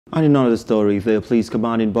And in another story, the police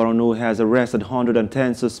command in Borno has arrested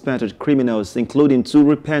 110 suspected criminals, including 2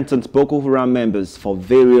 repentant Boko Haram members for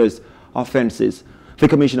various offenses. The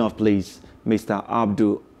Commissioner of Police, Mr.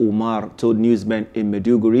 Abdul Umar, told newsmen in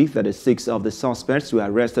Maiduguri that 6 of the suspects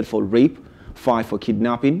were arrested for rape, 5 for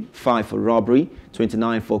kidnapping, 5 for robbery,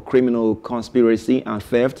 29 for criminal conspiracy and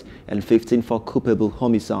theft, and 15 for culpable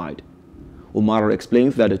homicide. Umar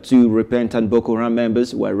explained that the 2 repentant Boko Haram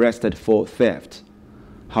members were arrested for theft.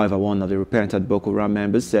 However, one of the repentant Boko Haram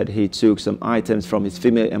members said he took some items from his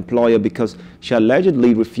female employer because she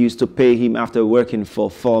allegedly refused to pay him after working for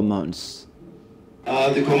 4 months.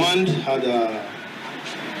 The command had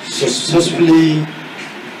successfully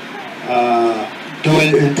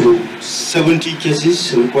delved into 70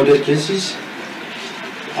 cases, recorded cases,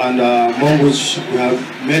 and among which we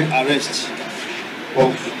have made arrests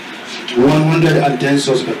of 110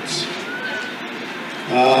 suspects.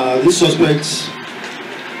 These suspects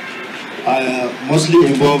are mostly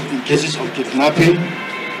involved in cases of kidnapping,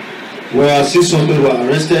 where 6 suspects were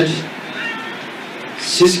arrested,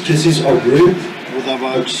 6 cases of rape with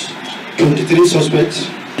about 23 suspects,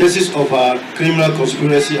 cases of criminal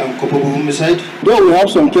conspiracy and culpable homicide. Though we have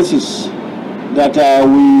some cases that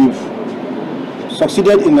we've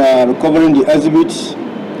succeeded in recovering the exhibits,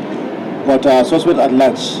 but suspect at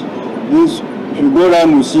large. This, if you go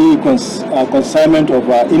around, we see consignment of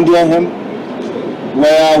Indian hemp,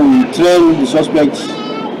 where we train the suspects,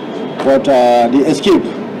 but they escape.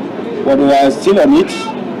 But we are still on it.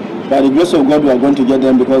 By the grace of God, we are going to get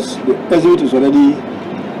them because the exhibit is already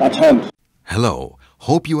at hand. Hello,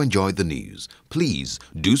 hope you enjoyed the news. Please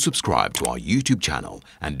do subscribe to our YouTube channel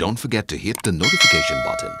and don't forget to hit the notification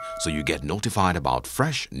button so you get notified about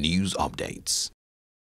fresh news updates.